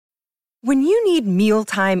When you need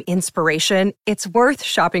mealtime inspiration, it's worth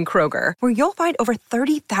shopping Kroger, where you'll find over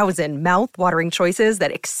 30,000 mouth-watering choices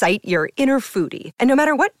that excite your inner foodie. And no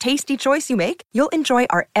matter what tasty choice you make, you'll enjoy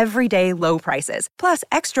our everyday low prices, plus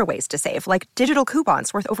extra ways to save, like digital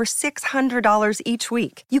coupons worth over $600 each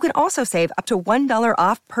week. You can also save up to $1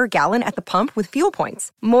 off per gallon at the pump with fuel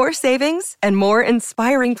points. More savings and more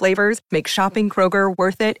inspiring flavors make shopping Kroger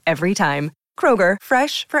worth it every time. Kroger,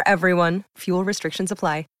 fresh for everyone. Fuel restrictions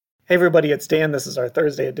apply. Hey everybody, it's Dan. This is our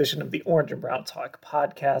Thursday edition of the Orange and Brown Talk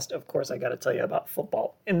podcast. Of course, I got to tell you about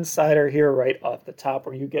Football Insider here right off the top,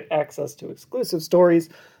 where you get access to exclusive stories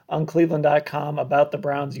on Cleveland.com about the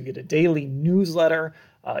Browns. You get a daily newsletter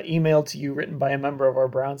emailed to you, written by a member of our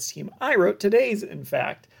Browns team. I wrote today's, in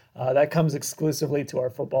fact. That comes exclusively to our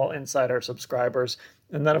Football Insider subscribers.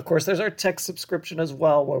 And then, of course, there's our text subscription as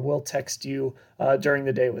well, where we'll text you during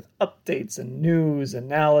the day with updates and news,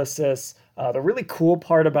 analysis. The really cool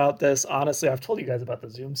part about this, honestly, I've told you guys about the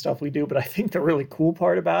Zoom stuff we do, but I think the really cool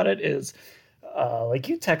part about it is,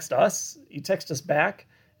 you text us back,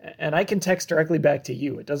 and I can text directly back to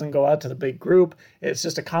you. It doesn't go out to the big group. It's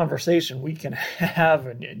just a conversation we can have,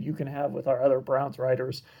 and you can have with our other Browns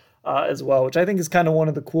writers as well, which I think is kind of one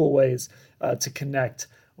of the cool ways to connect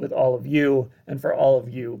with all of you and for all of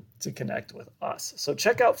you to connect with us. So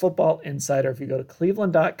check out Football Insider. If you go to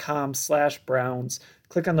cleveland.com/Browns,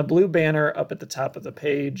 click on the blue banner up at the top of the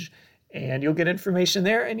page, and you'll get information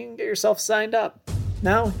there and you can get yourself signed up.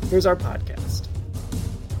 Now, here's our podcast.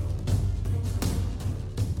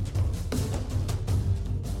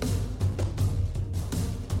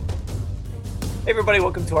 Hey everybody,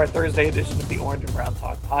 welcome to our Thursday edition of the Orange and Brown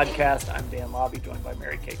Talk podcast. I'm Dan Lobby, joined by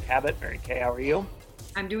Mary Kay Cabot. Mary Kay, how are you?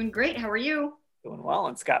 I'm doing great. How are you? Doing well.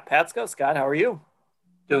 And Scott Patsko. Scott, how are you?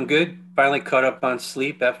 Doing good. Finally caught up on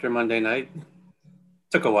sleep after Monday night.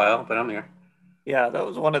 Took a while, but I'm here. Yeah, that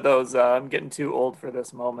was one of those I'm getting too old for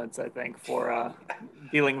this moments, I think, for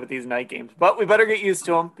dealing with these night games. But we better get used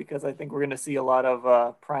to them, because I think we're going to see a lot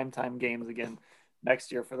of primetime games again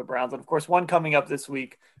next year for the Browns. And, of course, one coming up this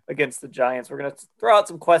week against the Giants. We're going to throw out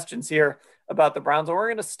some questions here about the Browns, and we're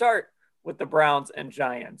going to start with the Browns and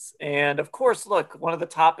Giants. And, of course, look, one of the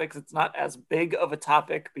topics, it's not as big of a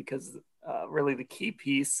topic because really the key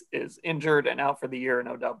piece is injured and out for the year in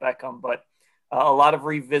Odell Beckham, but a lot of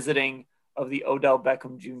revisiting of the Odell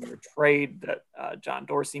Beckham Jr. trade that John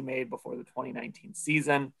Dorsey made before the 2019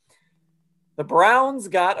 season. The Browns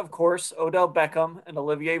got, of course, Odell Beckham and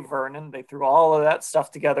Olivier Vernon. They threw all of that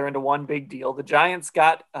stuff together into one big deal. The Giants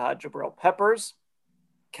got Jabril Peppers,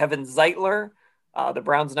 Kevin Zeitler, the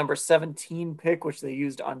Browns' number 17 pick, which they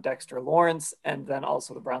used on Dexter Lawrence, and then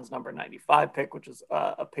also the Browns' number 95 pick, which is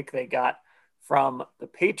a pick they got from the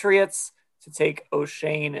Patriots to take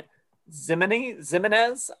O'Shane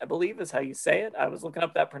Ximenez, I believe is how you say it. I was looking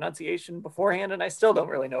up that pronunciation beforehand, and I still don't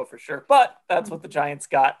really know for sure, but that's what the Giants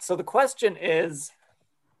got. So the question is,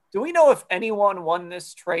 do we know if anyone won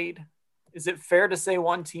this trade? Is it fair to say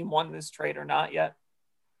one team won this trade or not yet?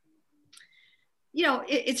 You know,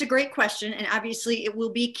 it's a great question, and obviously it will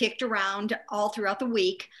be kicked around all throughout the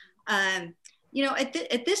week. At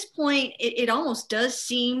this point, it almost does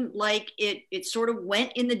seem like it sort of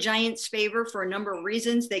went in the Giants' favor for a number of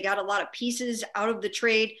reasons. They got a lot of pieces out of the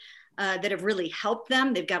trade that have really helped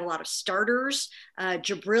them. They've got a lot of starters.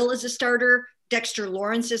 Jabril is a starter. Dexter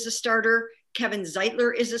Lawrence is a starter. Kevin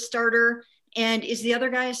Zeitler is a starter. And is the other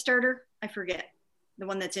guy a starter? I forget. The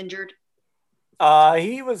one that's injured?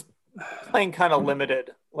 He was playing kind of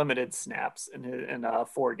limited snaps in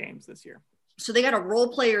 4 games this year. So they got a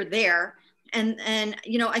role player there. And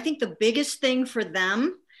I think the biggest thing for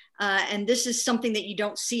them, and this is something that you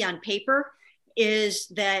don't see on paper, is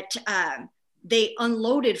that they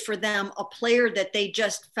unloaded for them a player that they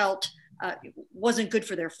just felt wasn't good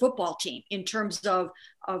for their football team in terms of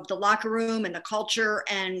the locker room and the culture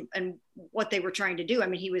and what they were trying to do. I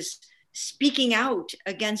mean, he was speaking out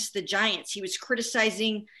against the Giants. He was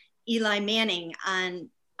criticizing Eli Manning in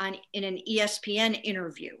an ESPN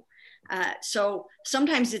interview. So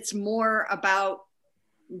sometimes it's more about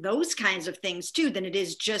those kinds of things too than it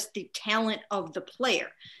is just the talent of the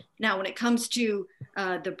player. Now, when it comes to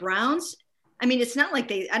the Browns, I mean, it's not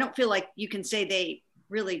like I don't feel like you can say they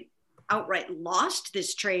really outright lost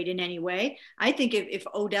this trade in any way. I think if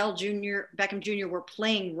Odell Beckham Jr. were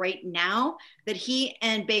playing right now, that he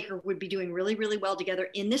and Baker would be doing really, really well together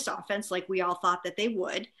in this offense, like we all thought that they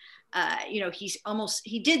would.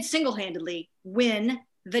 He did single-handedly win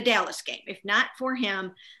the Dallas game. If not for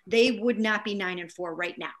him, they would not be 9-4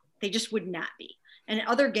 right now. They just would not be. And in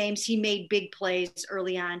other games, he made big plays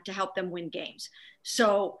early on to help them win games.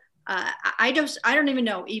 So I don't even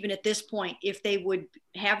know, even at this point, if they would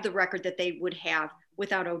have the record that they would have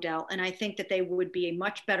without Odell. And I think that they would be a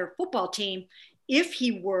much better football team if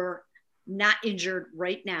he were not injured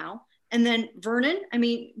right now. And then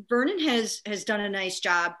Vernon has done a nice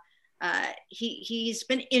job. He's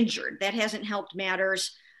been injured. That hasn't helped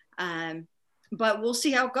matters. But we'll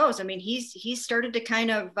see how it goes. I mean, he's started to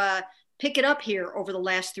kind of pick it up here over the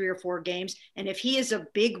last 3 or 4 games. And if he is a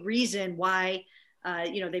big reason why,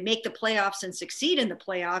 they make the playoffs and succeed in the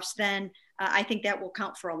playoffs, then I think that will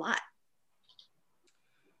count for a lot.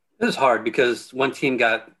 It was hard because one team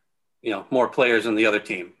got, more players than the other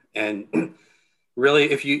team. And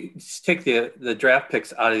really, if you take the draft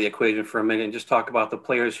picks out of the equation for a minute and just talk about the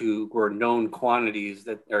players who were known quantities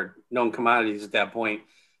known commodities at that point,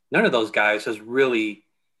 none of those guys has really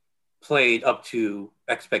played up to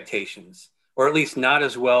expectations, or at least not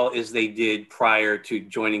as well as they did prior to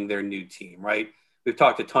joining their new team, right? We've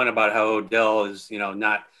talked a ton about how Odell is,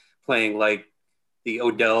 not playing like the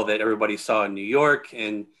Odell that everybody saw in New York.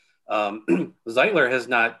 And Zeitler has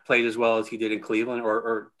not played as well as he did in Cleveland,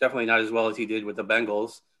 or definitely not as well as he did with the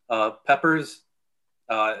Bengals. Peppers,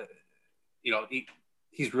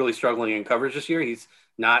 he's really struggling in coverage this year. He's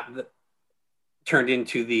not turned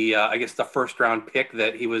into the first round pick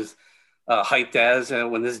that he was hyped as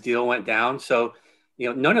when this deal went down. So,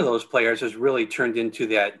 none of those players has really turned into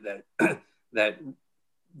that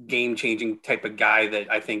game changing type of guy that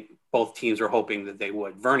I think both teams are hoping that they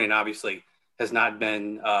would. Vernon obviously has not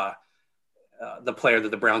been the player that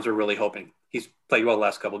the Browns are really hoping. He's played well the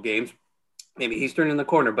last couple of games. Maybe he's turning the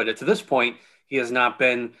corner, but to this point, he has not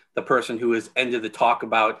been the person who has ended the talk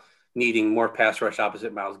about needing more pass rush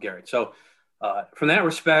opposite Myles Garrett. So from that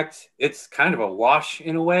respect, it's kind of a wash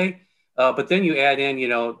in a way. But then you add in,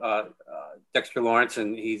 Dexter Lawrence,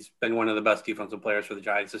 and he's been one of the best defensive players for the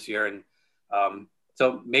Giants this year. And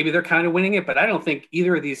so maybe they're kind of winning it, but I don't think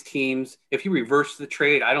either of these teams, if you reverse the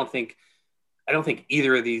trade, I don't think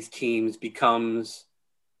either of these teams I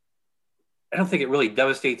don't think it really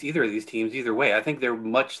devastates either of these teams either way. I think they're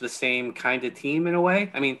much the same kind of team in a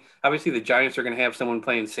way. I mean, obviously the Giants are going to have someone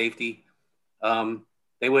playing safety.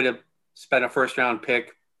 They would have spent a first round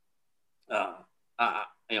pick,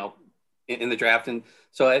 in the draft. And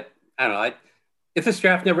so I don't know.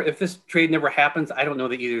 If this trade never happens, I don't know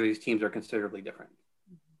that either of these teams are considerably different.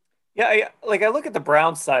 Yeah. I look at the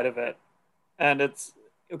Browns side of it, and it's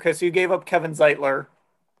okay. So you gave up Kevin Zeitler,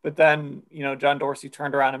 but then, John Dorsey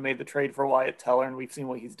turned around and made the trade for Wyatt Teller, and we've seen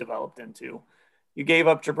what he's developed into. You gave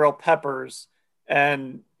up Jabril Peppers,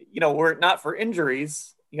 and, were it not for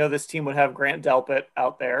injuries, this team would have Grant Delpit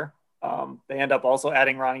out there. They end up also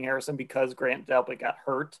adding Ronnie Harrison because Grant Delpit got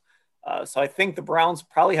hurt. So I think the Browns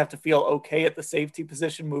probably have to feel okay at the safety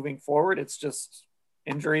position moving forward. It's just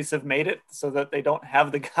injuries have made it so that they don't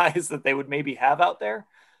have the guys that they would maybe have out there.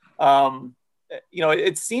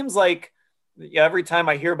 It seems like every time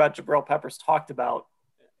I hear about Jabril Peppers talked about,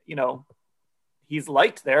 he's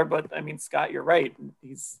liked there, but I mean, Scott, you're right.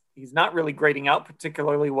 He's not really grading out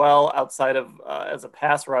particularly well outside of as a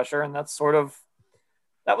pass rusher. And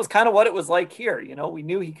that was kind of what it was like here. We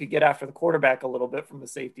knew he could get after the quarterback a little bit from the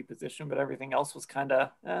safety position, but everything else was kind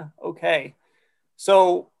of okay.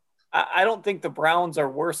 So I don't think the Browns are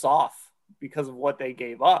worse off because of what they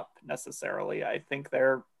gave up necessarily. I think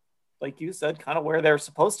they're, like you said, kind of where they're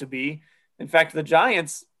supposed to be. In fact, the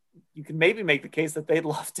Giants, you can maybe make the case that they'd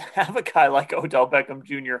love to have a guy like Odell Beckham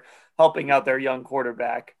Jr. helping out their young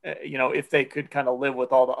quarterback, if they could kind of live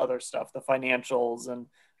with all the other stuff, the financials and,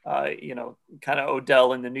 kind of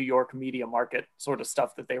Odell in the New York media market sort of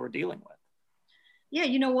stuff that they were dealing with. Yeah,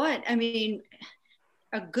 you know what? I mean,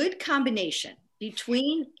 a good combination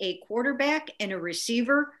between a quarterback and a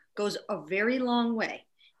receiver goes a very long way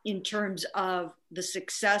in terms of the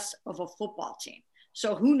success of a football team.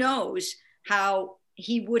 So who knows how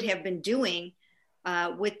he would have been doing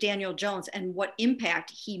with Daniel Jones and what impact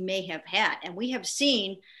he may have had. And we have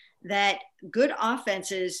seen that good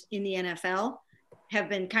offenses in the NFL have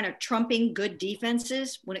been kind of trumping good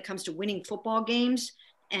defenses when it comes to winning football games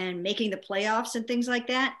and making the playoffs and things like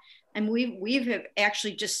that. And we've have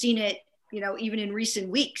actually just seen it, even in recent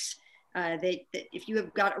weeks, that if you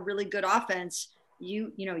have got a really good offense,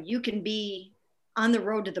 you can be on the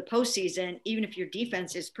road to the postseason, even if your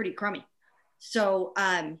defense is pretty crummy. So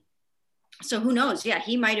who knows? Yeah,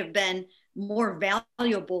 he might have been more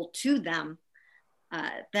valuable to them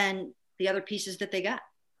than the other pieces that they got.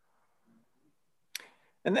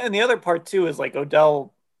 And then the other part too is like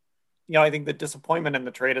Odell, I think the disappointment in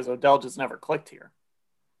the trade is Odell just never clicked here.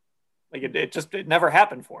 Like it never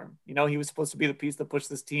happened for him. He was supposed to be the piece that pushed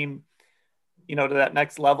this team to that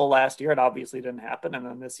next level last year. It obviously didn't happen. And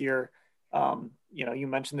then this year, you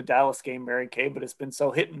mentioned the Dallas game, Mary Kay, but it's been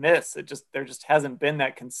so hit and miss. There just hasn't been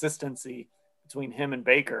that consistency between him and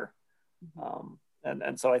Baker.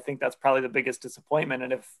 And so I think that's probably the biggest disappointment.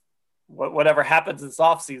 And if whatever happens this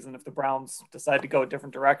offseason, if the Browns decide to go a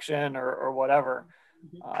different direction or whatever,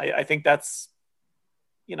 I think that's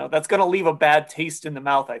going to leave a bad taste in the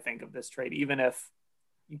mouth, I think, of this trade, even if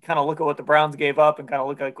you kind of look at what the Browns gave up and kind of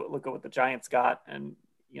look at what the Giants got. And,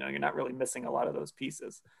 you're not really missing a lot of those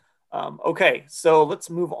pieces. Okay, so let's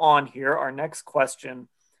move on here. Our next question.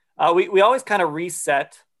 We always kind of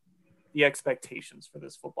reset the expectations for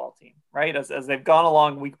this football team, right? As they've gone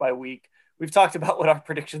along week by week. We've talked about what our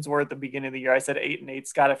predictions were at the beginning of the year. I said 8-8.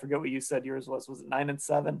 Scott, I forget what you said yours was. Was it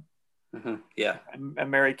 9-7? Mm-hmm. Yeah. And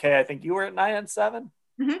Mary Kay, I think you were at 9-7.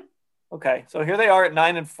 Mm-hmm. Okay, so here they are at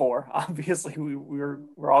 9-4. Obviously, we're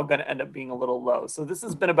all going to end up being a little low. So this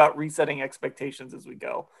has been about resetting expectations as we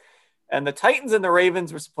go. And the Titans and the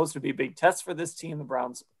Ravens were supposed to be big tests for this team. The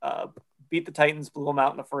Browns beat the Titans, blew them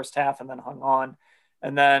out in the first half, and then hung on.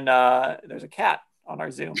 And then there's a cat on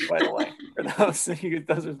our Zoom, by the way. For those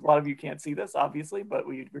a lot of you can't see this, obviously, but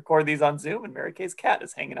we record these on Zoom, and Mary Kay's cat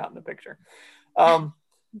is hanging out in the picture.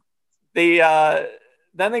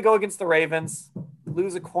 Then they go against the Ravens,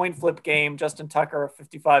 lose a coin flip game. Justin Tucker, a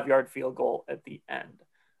 55-yard field goal at the end.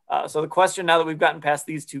 So the question now that we've gotten past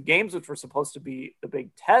these two games, which were supposed to be the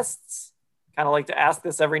big tests, kind of like to ask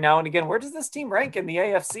this every now and again, where does this team rank in the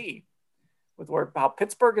AFC? With how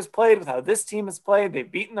Pittsburgh has played, with how this team has played,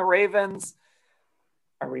 they've beaten the Ravens.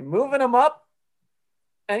 Are we moving them up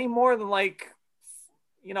any more than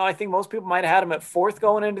I think most people might have had them at fourth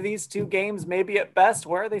going into these two games, maybe at best.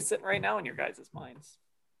 Where are they sitting right now in your guys' minds?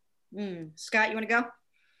 Scott, you want to go?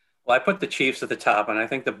 Well, I put the Chiefs at the top, and I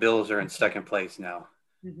think the Bills are in second place now.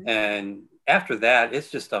 Mm-hmm. And after that,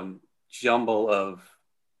 it's just a jumble of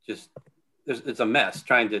it's a mess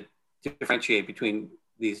trying to differentiate between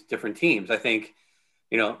these different teams. I think,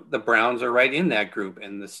 the Browns are right in that group,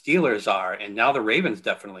 and the Steelers are, and now the Ravens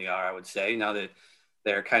definitely are, I would say, now that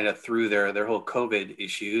they're kind of through their whole COVID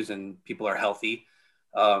issues and people are healthy.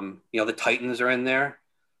 The Titans are in there,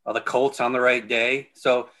 the Colts on the right day.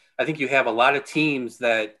 So I think you have a lot of teams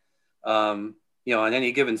that, on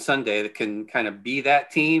any given Sunday that can kind of be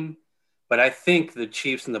that team. But I think the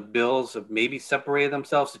Chiefs and the Bills have maybe separated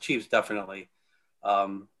themselves. The Chiefs definitely.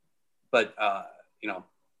 But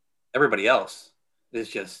everybody else is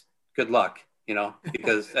just good luck,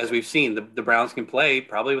 because as we've seen, the Browns can play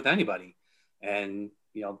probably with anybody. And,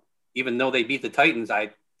 even though they beat the Titans,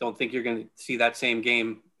 I don't think you're going to see that same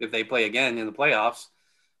game if they play again in the playoffs.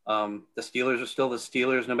 The Steelers are still the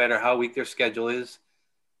Steelers, no matter how weak their schedule is.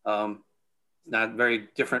 Not very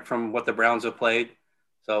different from what the Browns have played.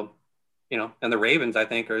 So, and the Ravens, I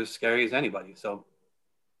think, are as scary as anybody. So,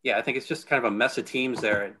 yeah, I think it's just kind of a mess of teams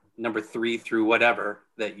there at number 3 through whatever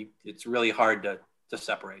that it's really hard to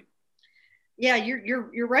separate. Yeah,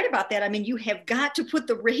 you're right about that. I mean, you have got to put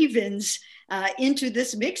the Ravens into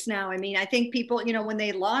this mix now. I mean, I think people, when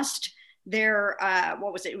they lost their,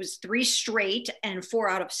 it was 3 straight and 4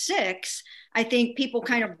 out of 6. I think people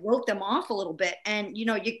kind of wrote them off a little bit. And,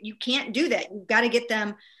 you can't do that. You've got to get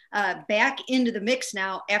them back into the mix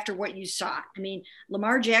now after what you saw. I mean,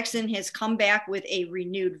 Lamar Jackson has come back with a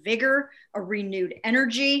renewed vigor, a renewed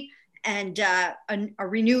energy, and a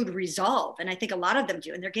renewed resolve. And I think a lot of them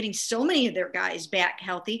do. And they're getting so many of their guys back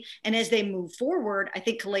healthy. And as they move forward, I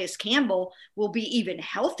think Calais Campbell will be even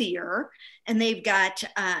healthier. And they've got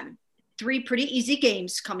 3 pretty easy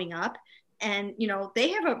games coming up. And, they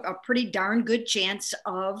have a pretty darn good chance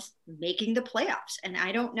of making the playoffs. And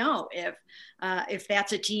I don't know if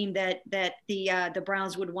that's a team that the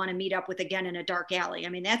Browns would want to meet up with again in a dark alley. I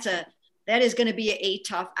mean, that is going to be a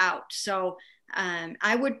tough out. So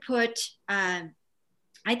I would put, I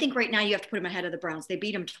think right now you have to put them ahead of the Browns. They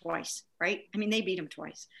beat them twice, right? I mean, they beat them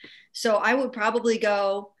twice. So I would probably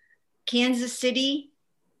go Kansas City.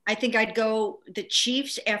 I think I'd go the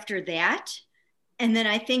Chiefs after that. And then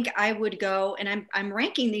I think I would go, and I'm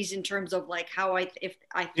ranking these in terms of how I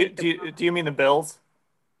think. Do you mean the Bills?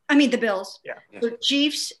 I mean the Bills. Yeah. So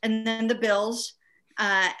Chiefs, and then the Bills,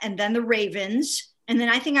 and then the Ravens, and then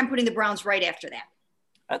I think I'm putting the Browns right after that.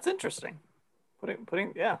 That's interesting.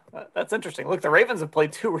 That's interesting. Look, the Ravens have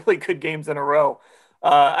played 2 really good games in a row.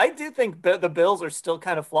 I do think the Bills are still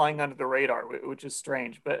kind of flying under the radar, which is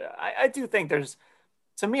strange. But I do think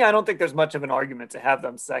to me, I don't think there's much of an argument to have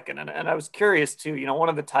them second. And I was curious too, one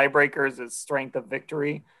of the tiebreakers is strength of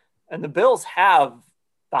victory. And the Bills have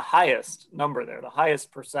the highest number there, the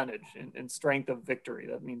highest percentage in strength of victory.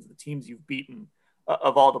 That means the teams you've beaten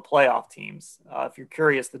of all the playoff teams. If you're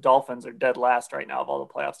curious, the Dolphins are dead last right now of all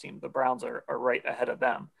the playoffs teams. The Browns are right ahead of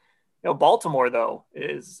them. Baltimore, though,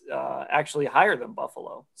 is actually higher than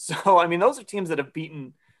Buffalo. So, I mean, those are teams that have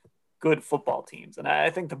beaten good football teams. And I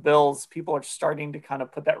think the Bills, people are starting to kind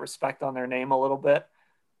of put that respect on their name a little bit.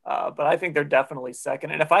 But I think they're definitely second.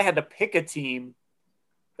 And if I had to pick a team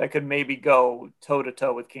that could maybe go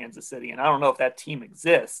toe-to-toe with Kansas City, and I don't know if that team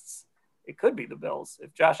exists, it could be the Bills.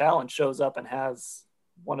 If Josh Allen shows up and has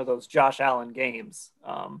one of those Josh Allen games,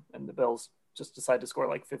 and the Bills just decide to score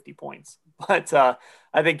like 50 points. But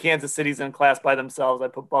I think Kansas City's in class by themselves. I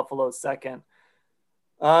put Buffalo second.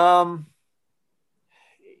 I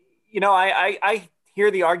hear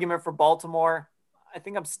the argument for Baltimore. I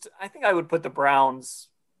think I would put the Browns,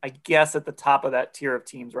 I guess, at the top of that tier of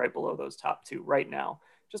teams, right below those top two right now,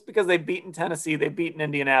 just because they've beaten Tennessee, they've beaten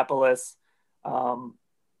Indianapolis.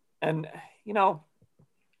 And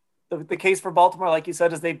the case for Baltimore, like you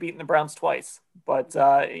said, is they've beaten the Browns twice. But,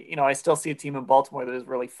 I still see a team in Baltimore that is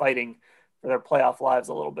really fighting for their playoff lives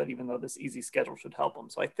a little bit, even though this easy schedule should help them.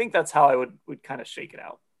 So I think that's how I would kind of shake it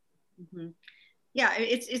out. Mm-hmm. Yeah,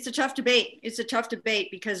 it's a tough debate. It's a tough debate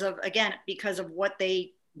because of what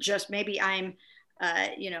they just, maybe I'm,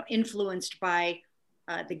 influenced by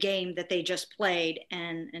the game that they just played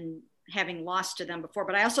and having lost to them before.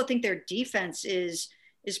 But I also think their defense is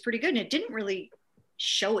pretty good. And it didn't really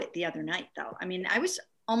show it the other night, though. I mean, I was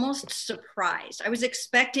almost surprised. I was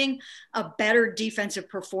expecting a better defensive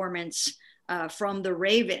performance from the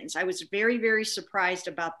Ravens. I was very, very surprised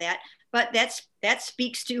about that. But that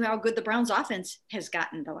speaks to how good the Browns offense has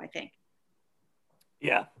gotten, though, I think.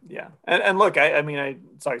 Yeah. And look,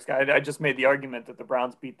 sorry, Scott, I just made the argument that the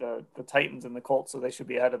Browns beat the Titans and the Colts, so they should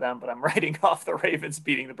be ahead of them, but I'm writing off the Ravens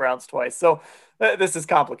beating the Browns twice. So this is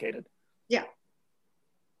complicated. Yeah.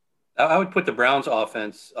 I would put the Browns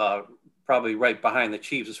offense probably right behind the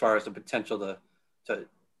Chiefs as far as the potential to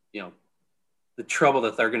the trouble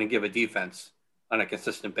that they're going to give a defense on a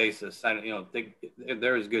consistent basis.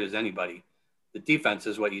 They're as good as anybody. The defense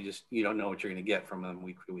is what you don't know what you're going to get from them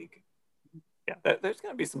week to week. Yeah, there's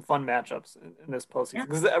going to be some fun matchups in this postseason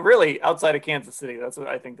because really outside of Kansas City, that's what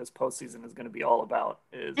I think this postseason is going to be all about,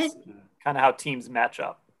 is kind of how teams match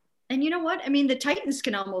up. And you know what? I mean, the Titans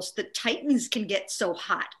can get so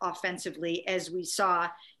hot offensively, as we saw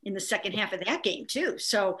in the second half of that game too.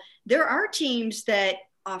 So there are teams that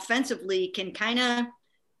offensively can kind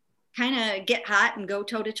of get hot and go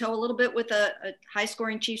toe to toe a little bit with a high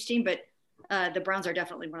scoring Chiefs team, but the Browns are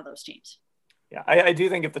definitely one of those teams. Yeah, I do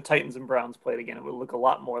think if the Titans and Browns played again, it would look a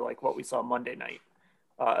lot more like what we saw Monday night,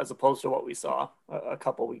 as opposed to what we saw a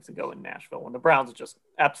couple weeks ago in Nashville when the Browns just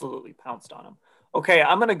absolutely pounced on them. Okay,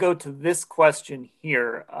 I'm going to go to this question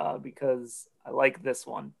here because I like this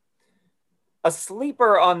one. A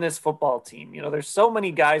sleeper on this football team. There's so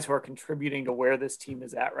many guys who are contributing to where this team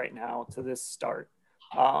is at right now to this start.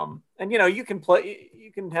 And you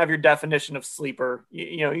can have your definition of sleeper.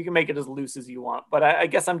 You can make it as loose as you want, but I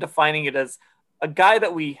guess I'm defining it as a guy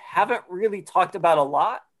that we haven't really talked about a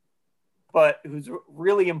lot, but who's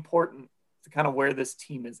really important to kind of where this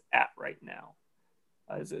team is at right now.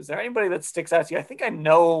 Is there anybody that sticks out to you? I think I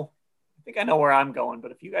know where I'm going, but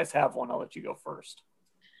if you guys have one, I'll let you go first.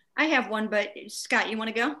 I have one, but Scott, you want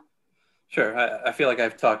to go? Sure. I feel like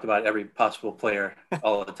I've talked about every possible player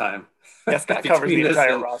all the time. Yes, Scott covers the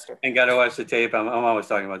entire roster. And got to watch the tape. I'm always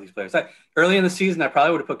talking about these players. Early in the season, I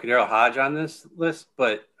probably would have put Kadero Hodge on this list,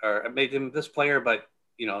 or I made him this player, but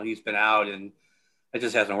he's been out and it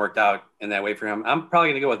just hasn't worked out in that way for him. I'm probably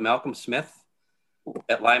going to go with Malcolm Smith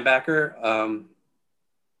at linebacker.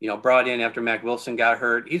 Brought in after Mack Wilson got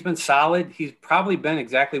hurt. He's been solid. He's probably been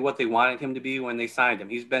exactly what they wanted him to be when they signed him.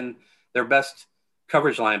 He's been their best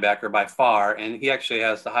coverage linebacker by far, and he actually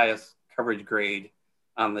has the highest coverage grade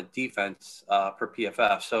on the defense per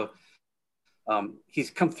PFF. So he's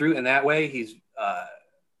come through in that way. He's I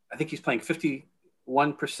think he's playing 51%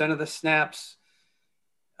 of the snaps.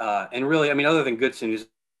 And really, other than Goodson, who's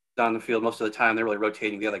on the field most of the time, they're really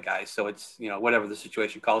rotating the other guys. So it's, whatever the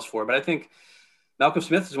situation calls for. But I think Malcolm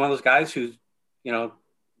Smith is one of those guys who's,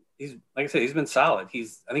 he's, like I said, he's been solid. I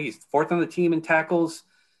think he's fourth on the team in tackles.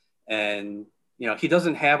 And, he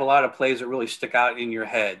doesn't have a lot of plays that really stick out in your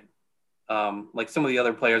head. Like some of the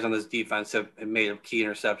other players on this defense have made a key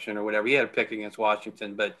interception or whatever. He had a pick against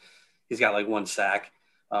Washington, but he's got like one sack.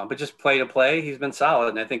 But just play to play, he's been solid.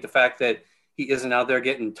 And I think the fact that he isn't out there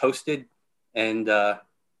getting toasted and,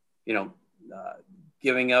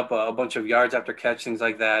 giving up a bunch of yards after catch, things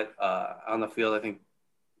like that on the field, I think,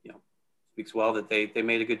 speaks well that they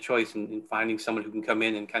made a good choice in finding someone who can come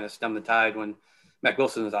in and kind of stem the tide when Mack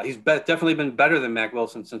Wilson is out. He's definitely been better than Mack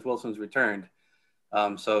Wilson since Wilson's returned.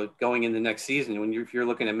 So going into next season, if you're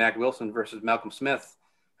looking at Mac Wilson versus Malcolm Smith,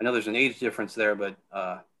 I know there's an age difference there, but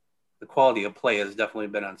the quality of play has definitely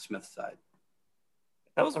been on Smith's side.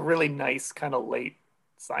 That was a really nice kind of late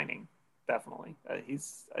signing. Definitely.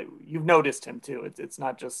 You've noticed him too. It's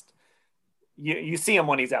not just, you see him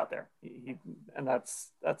when he's out there, and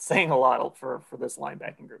that's saying a lot for this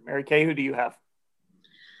linebacking group. Mary Kay, who do you have?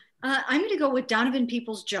 I'm going to go with Donovan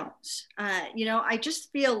Peoples-Jones. I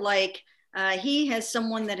just feel like he has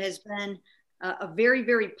someone that has been a very,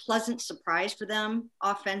 very pleasant surprise for them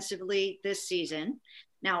offensively this season.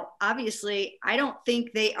 Now, obviously, I don't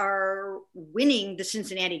think they are winning the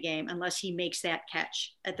Cincinnati game unless he makes that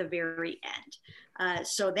catch at the very end.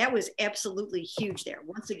 So that was absolutely huge there.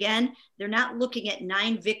 Once again, they're not looking at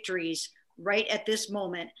 9 victories right at this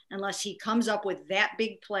moment unless he comes up with that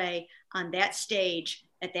big play on that stage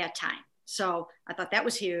at that time. So I thought that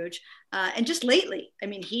was huge. And just lately, I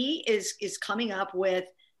mean, he is coming up with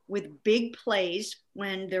big plays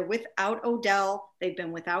when they're without Odell. They've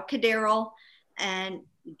been without Kadero, and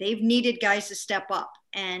they've needed guys to step up.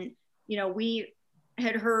 And, we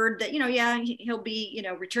had heard that, he'll be,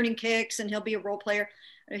 returning kicks and he'll be a role player.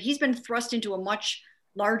 He's been thrust into a much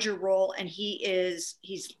larger role, and he's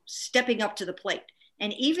stepping up to the plate.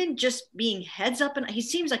 And even just being heads up, and he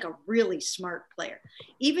seems like a really smart player,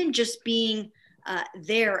 even just being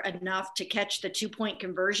there enough to catch the 2-point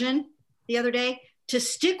conversion the other day, to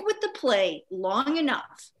stick with the play long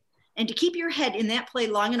enough and to keep your head in that play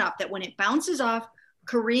long enough that when it bounces off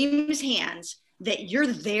Kareem's hands, that you're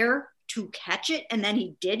there to catch it. And then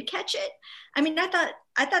he did catch it. I mean, I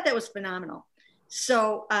thought that was phenomenal.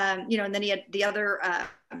 So, and then he had the other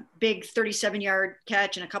big 37-yard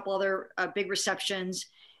catch and a couple other big receptions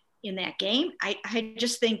in that game. I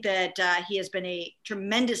just think that he has been a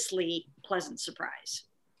tremendously pleasant surprise.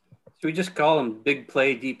 Should we just call him Big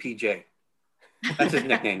Play DPJ? That's his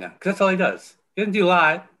nickname now, because that's all he does. He doesn't do a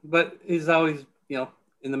lot, but he's always,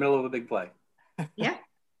 in the middle of a big play. Yeah.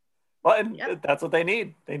 Well, and that's what they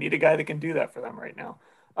need. They need a guy that can do that for them right now.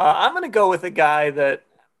 I'm going to go with a guy that,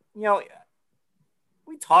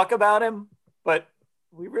 we talk about him, but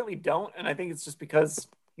we really don't. And I think it's just because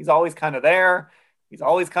he's always kind of there. He's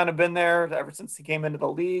always kind of been there ever since he came into the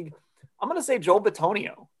league. I'm going to say Joel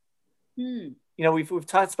Bitonio. We've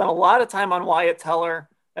spent a lot of time on Wyatt Teller,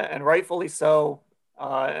 and rightfully so.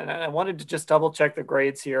 And I wanted to just double check the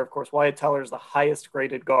grades here. Of course, Wyatt Teller is the highest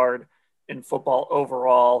graded guard in football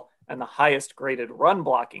overall and the highest graded run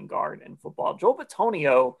blocking guard in football. Joel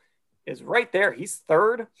Bitonio is right there. He's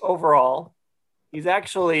 3rd overall. He's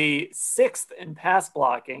actually 6th in pass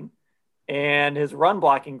blocking, and his run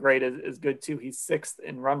blocking grade is good too. He's 6th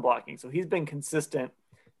in run blocking. So he's been consistent.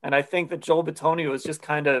 And I think that Joel Bitonio is just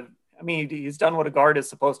kind of, he's done what a guard is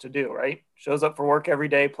supposed to do, right? Shows up for work every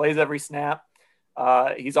day, plays every snap.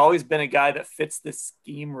 He's always been a guy that fits this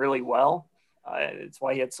scheme really well. It's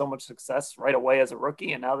why he had so much success right away as a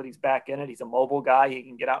rookie. And now that he's back in it, he's a mobile guy. He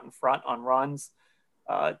can get out in front on runs.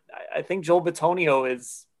 I think Joel Bitonio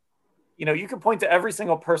is, you can point to every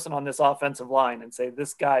single person on this offensive line and say,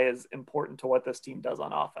 this guy is important to what this team does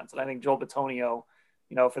on offense. And I think Joel Bitonio,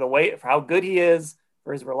 for how good he is,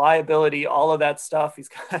 for his reliability, all of that stuff, he's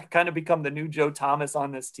kind of become the new Joe Thomas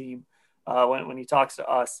on this team when he talks to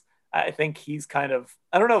us. I think he's kind of,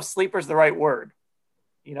 I don't know if sleeper's the right word,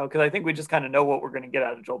 because I think we just kind of know what we're going to get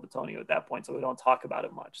out of Joel Bitonio at that point. So we don't talk about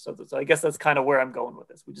it much. So I guess that's kind of where I'm going with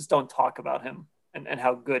this. We just don't talk about him and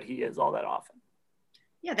how good he is all that often.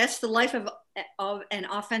 Yeah, that's the life of an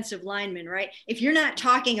offensive lineman, right? If you're not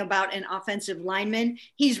talking about an offensive lineman,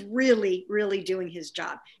 he's really, really doing his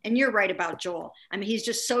job. And you're right about Joel. He's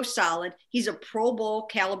just so solid. He's a Pro Bowl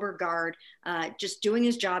caliber guard, just doing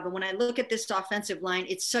his job. And when I look at this offensive line,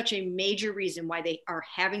 it's such a major reason why they are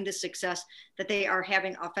having the success that they are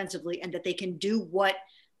having offensively, and that they can do what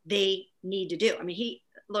they need to do.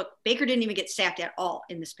 Baker didn't even get sacked at all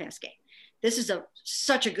in this past game. This is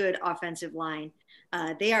such a good offensive line.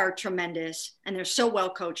 They are tremendous, and they're so well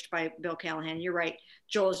coached by Bill Callahan. You're right.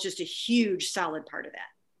 Joel is just a huge, solid part of that.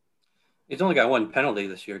 He's only got 1 penalty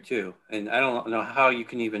this year too. And I don't know how you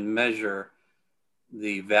can even measure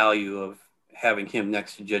the value of having him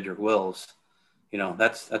next to Jedrick Wills.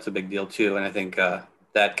 That's a big deal too. And I think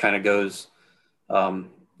that kind of goes,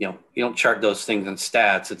 you don't chart those things in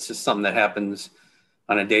stats. It's just something that happens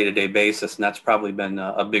on a day-to-day basis. And that's probably been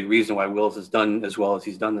a big reason why Wills has done as well as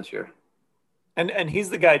he's done this year. And he's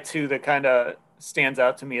the guy too that kind of stands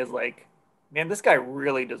out to me as like, man, this guy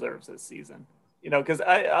really deserves this season. Because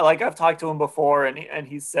I've talked to him before, and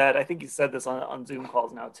he said, I think he said this on Zoom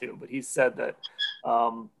calls now too, but he said that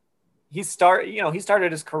he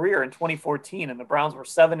started his career in 2014, and the Browns were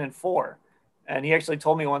 7-4, And he actually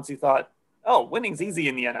told me once he thought, oh, winning's easy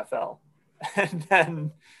in the NFL. And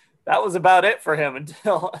then that was about it for him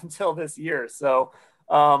until this year. So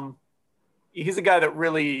he's a guy that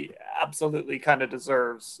really absolutely kind of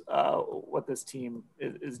deserves what this team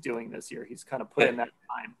is doing this year. He's kind of put in that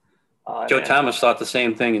time. Joe Thomas thought the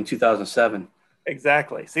same thing in 2007.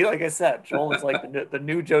 Exactly. See, like I said, Joel is like the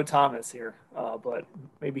new Joe Thomas here, but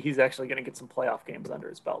maybe he's actually going to get some playoff games under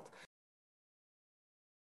his belt.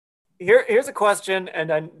 Here's a question,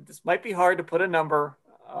 and this might be hard to put a number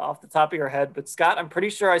off the top of your head, but Scott, I'm pretty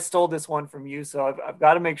sure I stole this one from you, so I've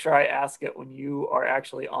got to make sure I ask it when you are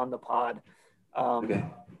actually on the pod. Okay.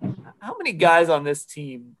 How many guys on this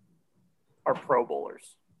team are Pro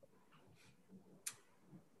Bowlers?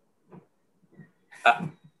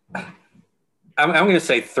 I'm going to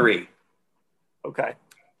say 3. Okay.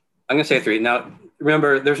 I'm going to say 3. Now,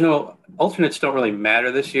 remember, alternates don't really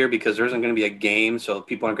matter this year because there isn't going to be a game, so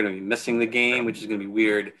people aren't going to be missing the game, which is going to be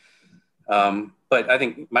weird. But I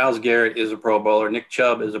think Myles Garrett is a Pro Bowler. Nick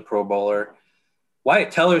Chubb is a Pro Bowler.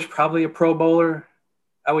 Wyatt Teller is probably a Pro Bowler,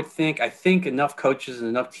 I would think. I think enough coaches and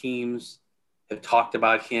enough teams have talked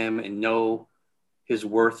about him and know his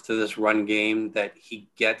worth to this run game that he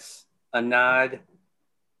gets a nod.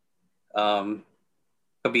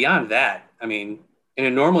 But beyond that, I mean, in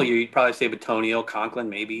a normal year, you'd probably say Bitonio, Conklin,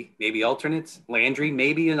 maybe alternates. Landry,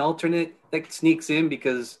 maybe an alternate that sneaks in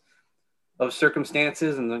because of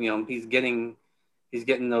circumstances, and he's getting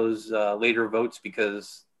those later votes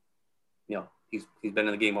because he's been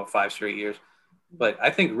in the game 5 straight years. But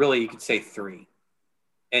I think really you could say 3,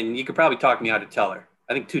 and you could probably talk me out of Teller.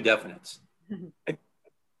 I think 2 definites.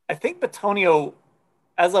 I think Bitonio,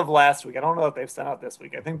 as of last week, I don't know if they've sent out this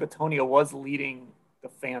week. I think Bitonio was leading the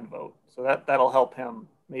fan vote, so that'll help him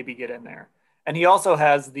maybe get in there. And he also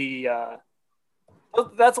has the.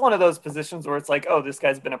 That's one of those positions where it's like, oh, this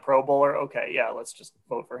guy's been a Pro Bowler. Okay, yeah, let's just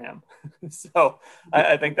vote for him. So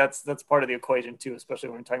I think that's part of the equation too, especially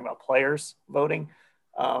when we're talking about players voting.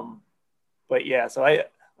 But yeah, so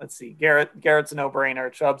let's see. Garrett's a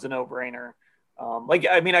no-brainer. Chubb's a no-brainer.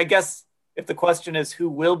 I guess if the question is who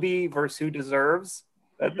will be versus who deserves,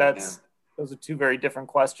 those are 2 very different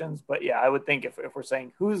questions. But yeah, I would think if we're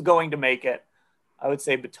saying who's going to make it, I would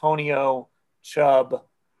say Bitonio, Chubb,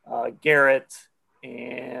 Garrett,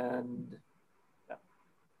 and that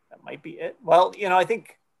might be it. Well, I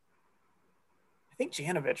think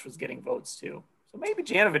Janovich was getting votes too. So maybe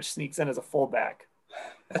Janovich sneaks in as a fullback.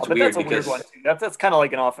 That's weird because weird one too. That's kind of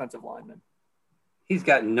like an offensive lineman. He's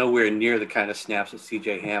gotten nowhere near the kind of snaps that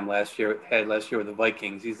CJ Ham had last year with the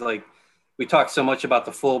Vikings. He's like, we talked so much about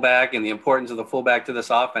the fullback and the importance of the fullback to this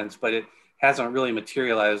offense, but it hasn't really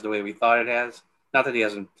materialized the way we thought it has. Not that he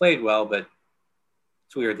hasn't played well, but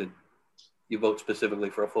it's weird that you vote specifically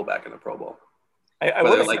for a fullback in the Pro Bowl. I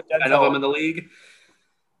would have said 10 of them in the league.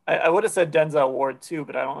 I would have said Denzel Ward too,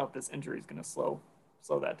 but I don't know if this injury is going to slow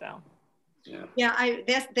that down. Yeah.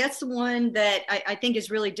 That's the one that I think is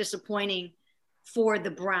really disappointing for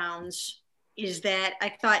the Browns, is that I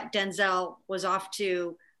thought Denzel was off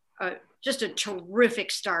to just a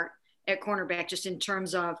terrific start at cornerback, just in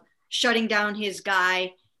terms of shutting down his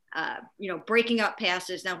guy, breaking up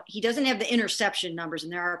passes. Now, he doesn't have the interception numbers,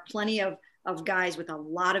 and there are plenty of guys with a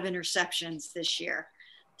lot of interceptions this year.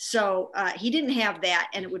 So he didn't have that,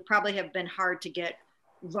 and it would probably have been hard to get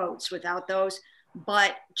votes without those.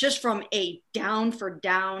 But just from a down for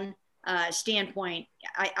down standpoint,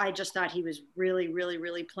 I just thought he was really, really,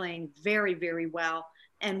 really playing very, very well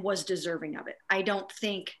and was deserving of it. I don't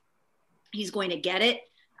think he's going to get it,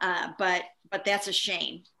 but that's a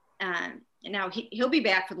shame. Now he'll be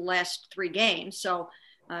back for the last 3 games, so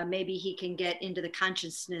maybe he can get into the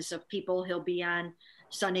consciousness of people. He'll be on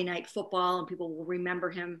Sunday Night Football, and people will remember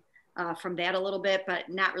him from that a little bit, but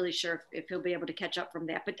not really sure if he'll be able to catch up from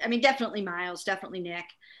that. But I mean, definitely Myles, definitely Nick,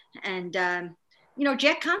 and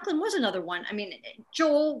Jack Conklin was another one. I mean,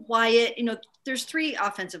 Joel, Wyatt, there's 3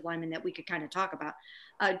 offensive linemen that we could kind of talk about.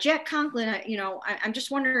 Jack Conklin, I'm just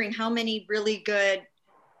wondering how many really good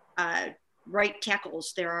right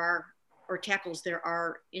tackles there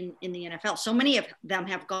are in the NFL. So many of them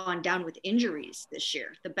have gone down with injuries this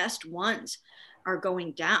year. The best ones are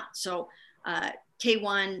going down. So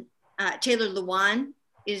Taylor Lewan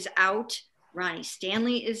is out. Ronnie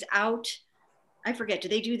Stanley is out. I forget, do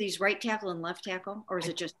they do these right tackle and left tackle, or is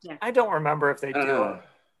it just tackle? I don't remember if they do.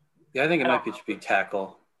 Yeah, I think it might be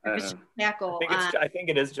tackle. Tackle. I think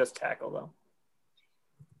it is just tackle, though.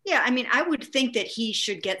 Yeah, I mean, I would think that he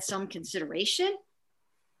should get some consideration,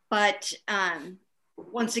 but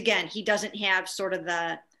once again, he doesn't have sort of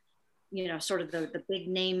the big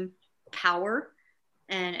name power,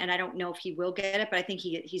 And I don't know if he will get it, but I think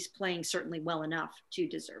he's playing certainly well enough to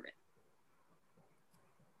deserve it.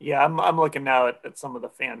 Yeah, I'm looking now at some of the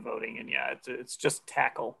fan voting, and yeah, it's just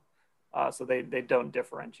tackle. So they don't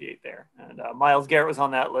differentiate there. And Myles Garrett was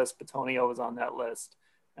on that list. Bitonio was on that list.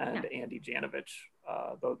 And Andy Janovich.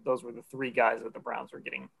 Those were the three guys that the Browns were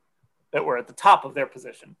getting that were at the top of their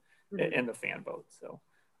position in the fan vote. So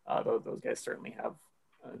those guys certainly have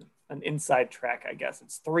an inside track, I guess.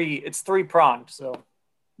 It's three pronged. So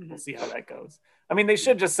we'll see how that goes. I mean, they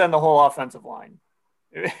should just send the whole offensive line,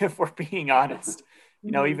 if we're being honest.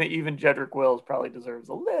 You know, even Jedrick Wills probably deserves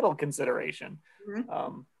a little consideration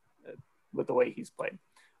with the way he's played.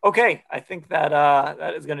 Okay, I think that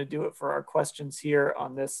that is going to do it for our questions here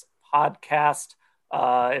on this podcast.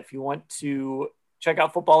 If you want to check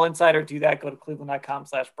out Football Insider, do that. Go to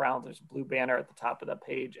cleveland.com/Browns. There's a blue banner at the top of the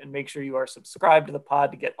page. And make sure you are subscribed to the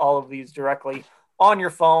pod to get all of these directly on your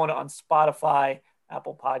phone, on Spotify,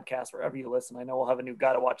 Apple Podcasts, wherever you listen. I know we'll have a new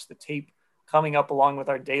Gotta Watch the Tape coming up along with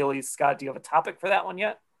our dailies. Scott, do you have a topic for that one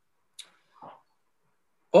yet?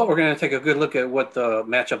 Well, we're going to take a good look at what the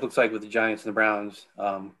matchup looks like with the Giants and the Browns,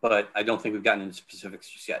 but I don't think we've gotten into specifics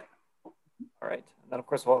just yet. All right. And then, of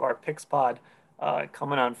course, we'll have our picks pod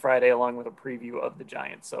coming on Friday along with a preview of the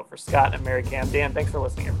Giants. So for Scott and Mary Cam, Dan, thanks for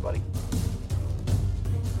listening, everybody.